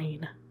want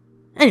rain.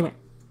 Anyway.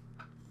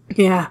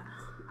 Yeah.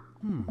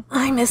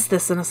 I miss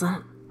this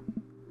innocent.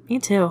 Me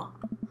too.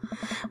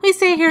 We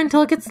stay here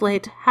until it gets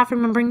late, half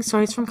remembering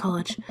stories from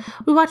college.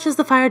 We watch as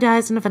the fire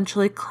dies and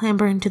eventually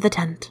clamber into the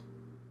tent.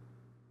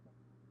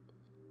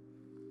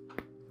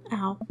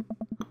 Ow.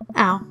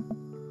 Ow.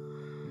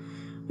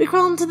 We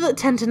crawl into the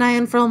tent and I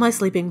unfurl my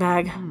sleeping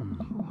bag.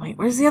 Wait,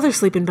 where's the other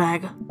sleeping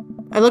bag?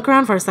 I look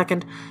around for a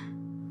second.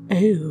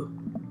 Ooh.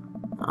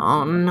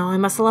 Oh no, I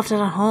must have left it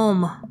at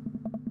home.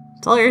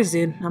 It's all yours,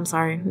 dude. I'm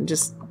sorry.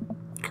 Just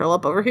curl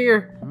up over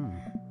here.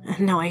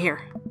 No, I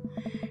hear.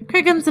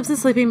 Craig unzips the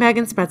sleeping bag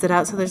and spreads it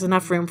out so there's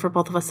enough room for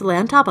both of us to lay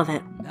on top of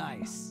it.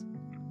 Nice.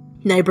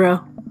 Night,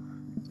 bro.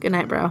 Good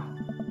night, bro.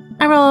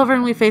 I roll over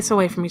and we face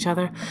away from each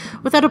other.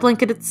 Without a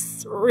blanket,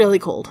 it's really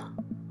cold.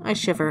 I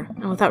shiver,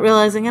 and without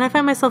realizing it, I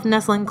find myself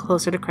nestling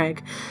closer to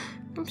Craig.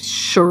 I'm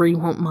sure he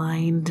won't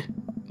mind.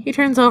 He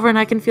turns over and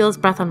I can feel his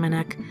breath on my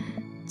neck.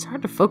 It's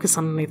hard to focus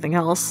on anything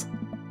else.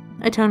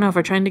 I turn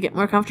over, trying to get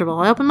more comfortable.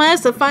 I open my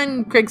eyes to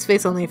find Craig's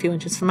face only a few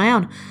inches from my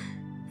own.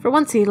 For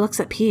once, he looks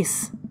at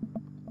peace.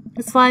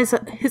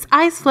 His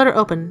eyes flutter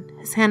open.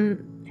 His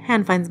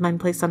hand finds mine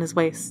placed on his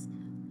waist.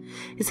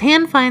 His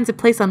hand finds a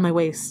place on my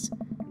waist.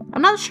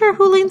 I'm not sure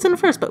who leans in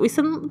first, but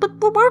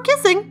we're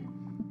kissing.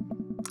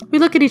 We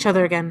look at each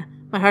other again.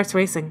 My heart's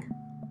racing.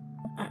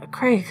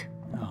 Craig.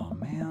 Oh,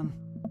 man.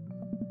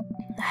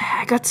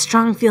 I got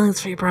strong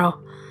feelings for you, bro.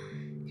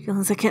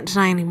 Feelings I can't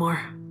deny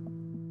anymore.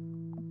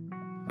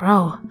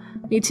 Bro,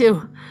 me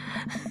too.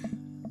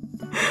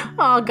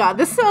 Oh god,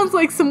 this sounds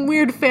like some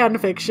weird fan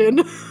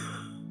fiction.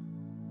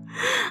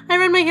 I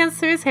run my hands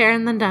through his hair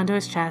and then down to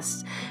his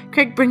chest.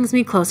 Craig brings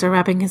me closer,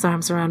 wrapping his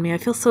arms around me. I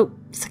feel so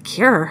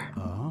secure.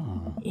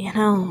 Oh. You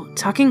know,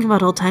 talking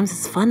about old times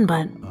is fun,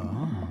 but Oh.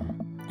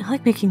 I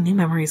like making new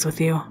memories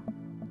with you.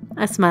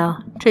 I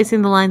smile,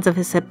 tracing the lines of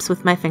his hips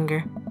with my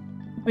finger.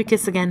 We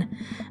kiss again,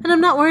 and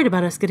I'm not worried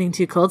about us getting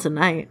too cold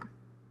tonight.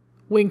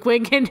 Wink,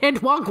 wink, hint,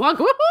 hint, wonk, wonk,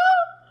 woohoo!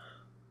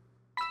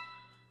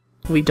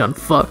 We done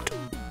fucked.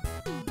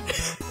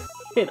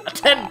 In a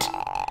tent.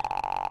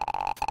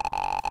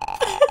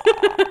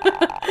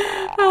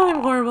 Oh,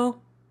 I'm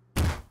horrible.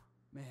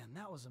 Man,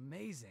 that was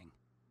amazing.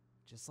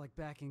 Just like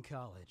back in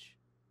college.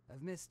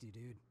 I've missed you,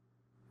 dude.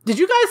 Did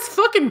you guys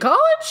fuck in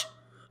college?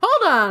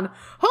 Hold on.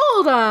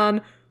 Hold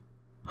on.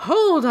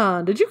 Hold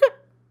on. Did you?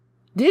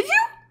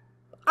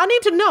 I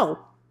need to know.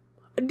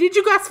 Did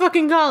you guys fuck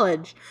in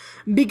college?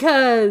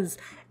 Because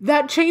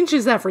that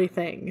changes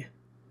everything.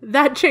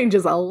 That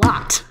changes a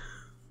lot.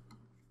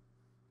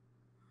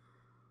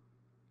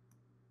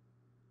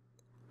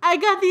 I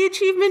got the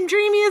achievement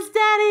Dreamiest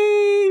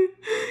Daddy!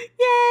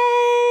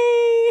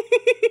 Yay!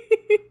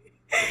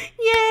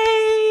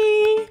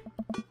 Yay!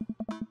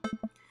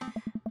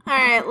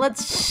 Alright,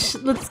 let's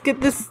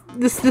get this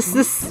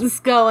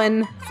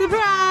going.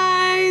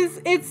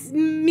 Surprise! It's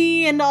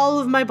me and all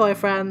of my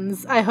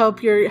boyfriends. I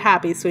hope you're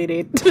happy,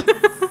 sweetie.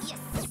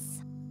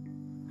 Yes.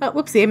 Oh,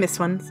 whoopsie, I missed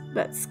one.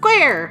 But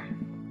square.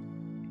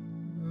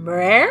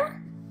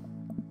 Rare?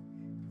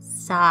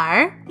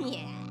 Star?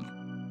 Yeah.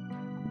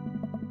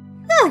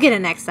 I'll get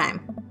it next time.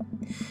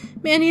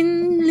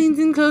 Mannion leans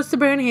in close to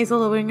Bear and Hazel,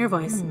 lowering her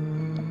voice.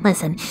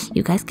 Listen,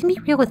 you guys can be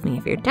real with me.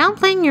 If you're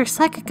downplaying your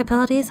psychic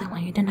abilities, I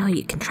want you to know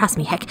you can trust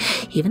me. Heck,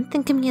 even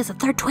think of me as a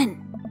third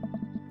twin.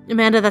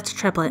 Amanda, that's a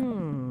triplet.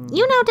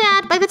 You know,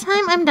 Dad, by the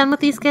time I'm done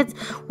with these kids,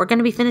 we're going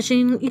to be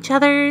finishing each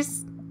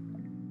other's...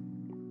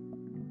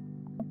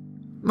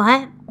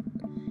 What?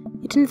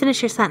 You didn't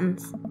finish your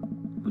sentence.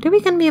 What are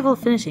we gonna be able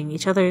to finishing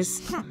each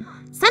other's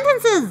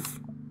sentences?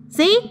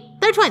 See?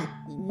 Third one.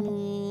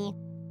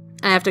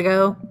 I have to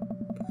go.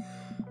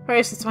 Alright,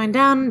 let's wind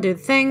down, do the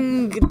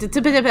thing.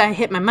 I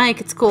hit my mic,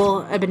 it's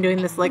cool. I've been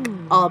doing this like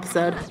all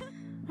episode.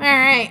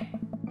 Alright.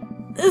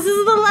 This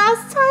is the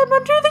last time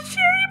under the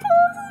cherry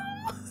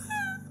blossom.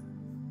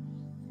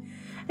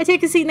 I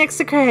take a seat next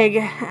to Craig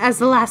as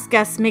the last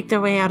guests make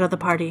their way out of the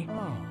party.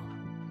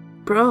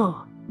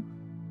 Bro.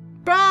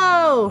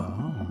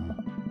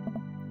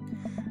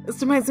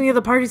 This reminds me of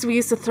the parties we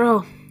used to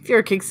throw.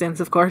 Fewer kickstands,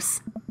 of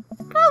course.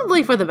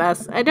 Probably for the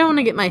best. I don't want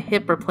to get my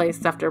hip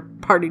replaced after a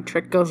party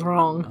trick goes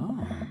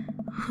wrong.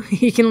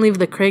 You can leave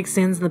the Craig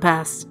sins in the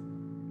past.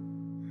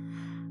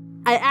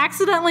 I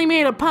accidentally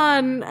made a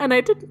pun, and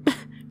I didn't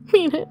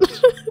mean it.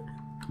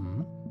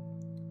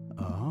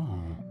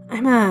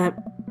 I'm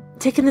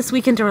taking this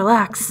weekend to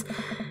relax.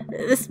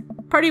 This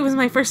party was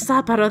my first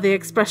stop out of the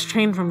express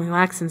train from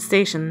Relaxin'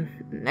 Station.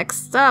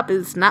 Next stop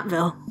is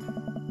Knotville.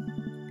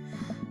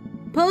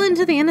 Pull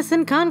into the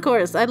Innocent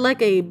Concourse. I'd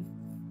like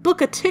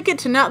book a ticket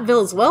to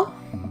Knotville as well.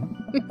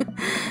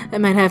 I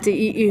might have to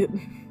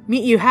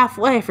meet you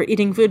halfway for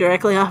eating food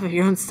directly off of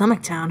your own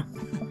stomach town.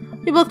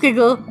 We both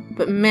giggle,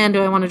 but man,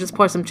 do I want to just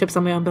pour some chips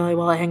on my own belly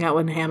while I hang out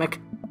in a hammock.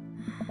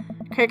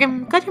 Craig,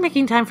 I'm glad you're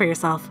making time for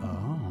yourself.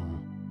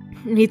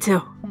 Me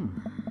too.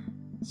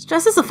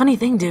 Stress is a funny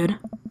thing, dude.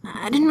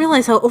 I didn't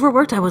realize how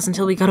overworked I was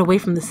until we got away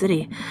from the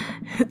city.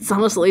 It's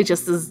honestly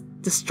just as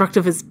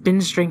destructive as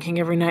binge drinking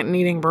every night and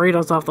eating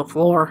burritos off the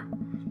floor.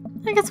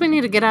 I guess we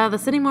need to get out of the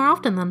city more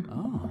often then.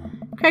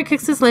 Craig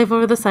kicks his leg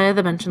over the side of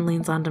the bench and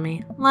leans onto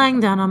me, lying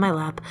down on my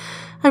lap.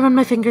 I run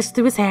my fingers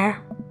through his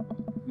hair.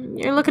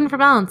 You're looking for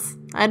balance.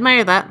 I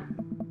admire that.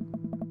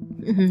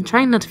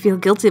 Trying not to feel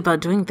guilty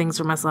about doing things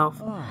for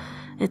myself.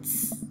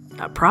 It's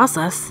a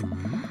process.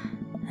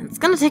 It's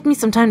gonna take me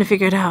some time to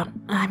figure it out.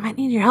 I might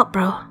need your help,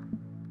 bro.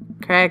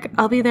 Craig,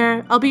 I'll be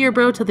there. I'll be your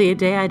bro till the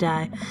day I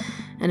die.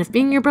 And if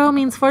being your bro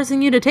means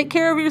forcing you to take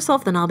care of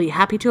yourself, then I'll be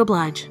happy to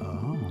oblige.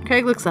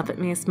 Craig looks up at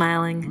me,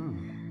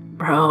 smiling.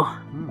 Bro,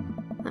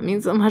 that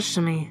means so much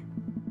to me.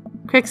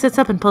 Craig sits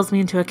up and pulls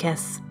me into a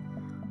kiss.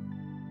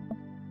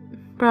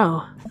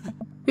 Bro.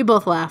 We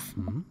both laugh.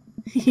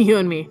 You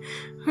and me.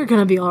 We're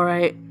gonna be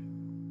alright.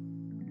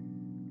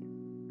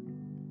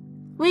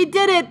 We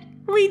did it!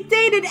 We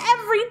dated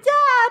every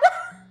dad!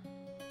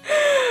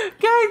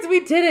 Guys, we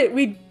did it!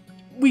 We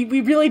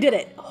really did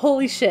it.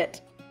 Holy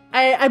shit.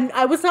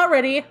 I was not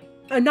ready.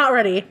 I'm not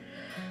ready.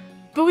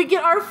 But we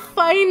get our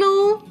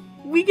final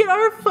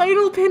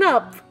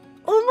pinup.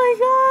 Oh my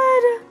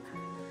god.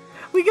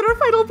 We get our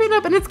final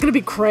pinup and it's gonna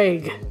be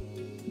Craig.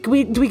 Do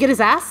we get his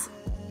ass?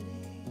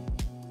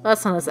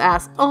 That's not his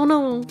ass. Oh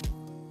no.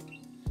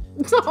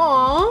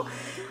 Aww.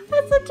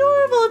 That's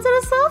adorable. It's at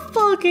a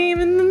softball game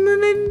and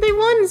then they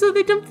won, so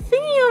they dumped the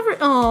thingy over.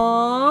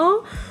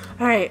 Aww.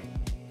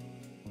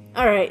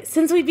 Alright,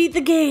 since we beat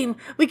the game,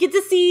 we get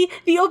to see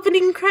the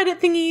opening credit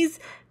thingies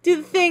do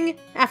the thing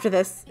after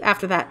that.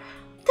 They're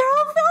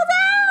all filled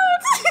out!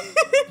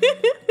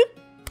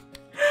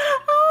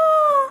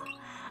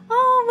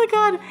 Oh my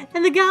god,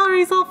 and the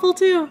gallery's all full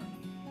too.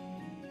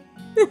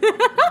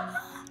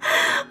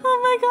 Oh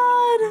my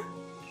god.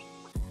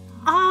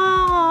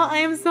 I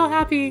am so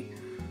happy.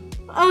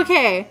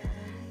 Okay.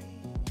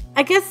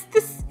 I guess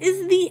this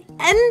is the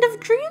end of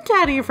Dream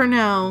Daddy for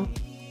now.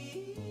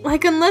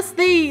 Like, unless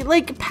they,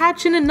 like,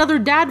 patch in another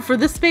dad for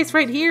this space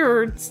right here,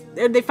 or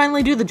they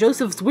finally do the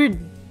Joseph's weird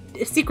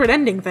secret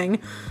ending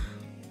thing.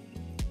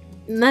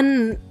 And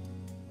then,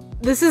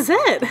 this is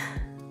it.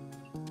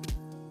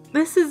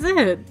 This is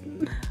it.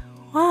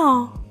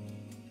 Wow.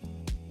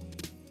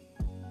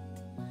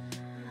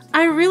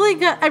 I really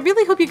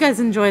hope you guys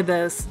enjoyed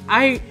this.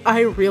 I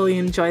really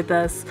enjoyed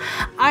this.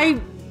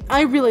 I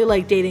really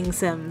like dating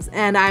sims,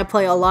 and I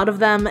play a lot of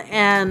them,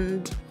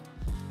 and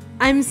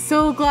I'm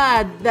so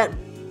glad that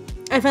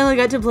I finally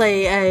got to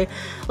play a,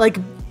 like,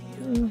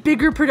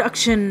 bigger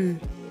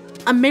production,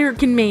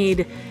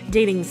 American-made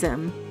dating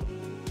sim.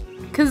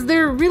 Because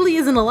there really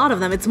isn't a lot of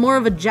them. It's more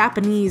of a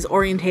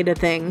Japanese-orientated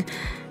thing.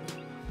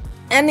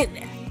 And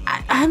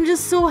I'm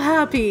just so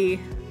happy.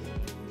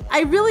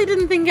 I really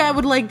didn't think I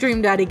would like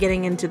Dream Daddy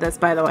getting into this,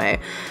 by the way.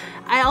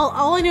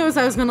 All I knew was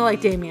I was gonna like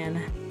Damien.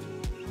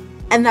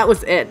 And that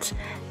was it.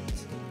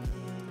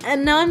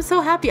 And now I'm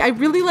so happy. I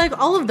really like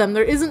all of them.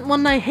 There isn't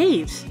one I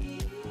hate.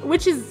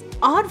 Which is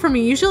odd for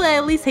me. Usually I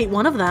at least hate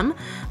one of them.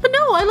 But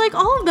no, I like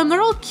all of them.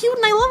 They're all cute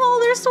and I love all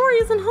their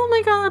stories. And oh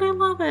my god, I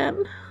love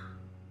it.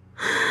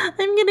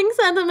 I'm getting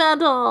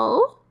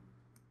sentimental.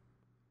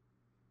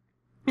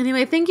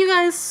 Anyway, thank you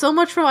guys so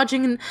much for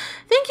watching, and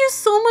thank you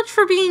so much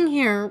for being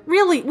here.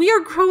 Really, we are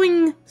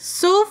growing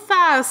so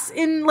fast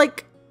in,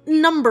 like,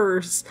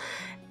 numbers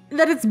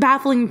that it's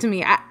baffling to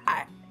me.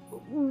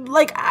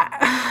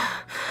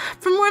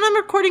 From when I'm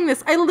recording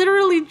this, I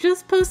literally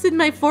just posted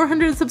my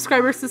 400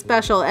 subscribers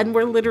special, and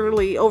we're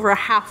literally over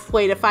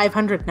halfway to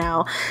 500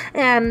 now.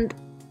 And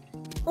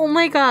oh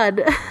my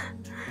god,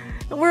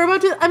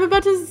 I'm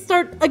about to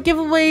start a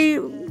giveaway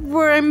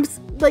where I'm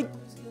like,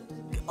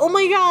 oh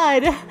my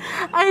god,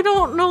 I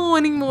don't know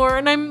anymore,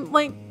 and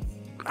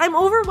I'm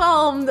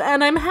overwhelmed,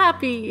 and I'm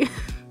happy.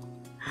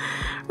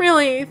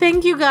 Really,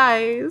 thank you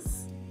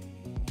guys.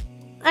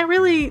 I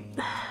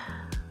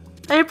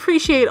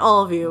appreciate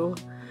all of you.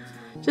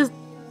 Just,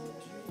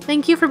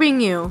 thank you for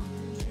being you.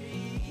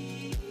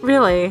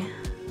 Really.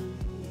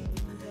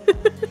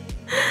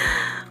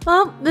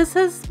 Well, this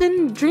has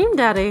been Dream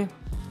Daddy.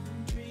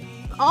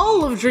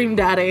 All of Dream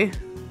Daddy.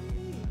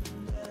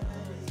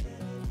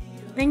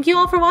 Thank you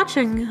all for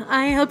watching.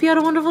 I hope you had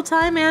a wonderful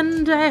time,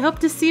 and I hope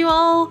to see you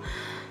all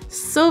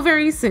so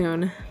very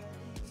soon.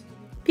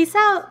 Peace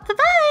out.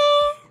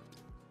 Bye-bye.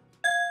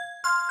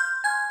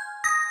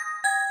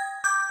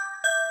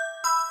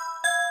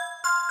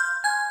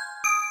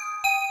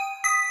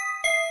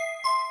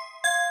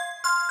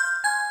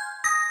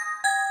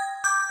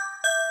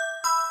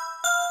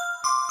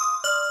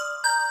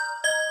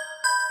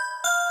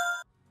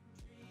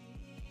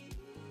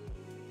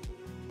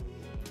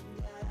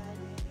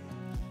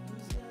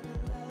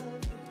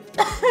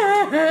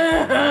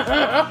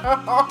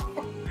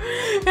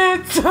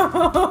 It's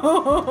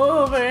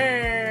over.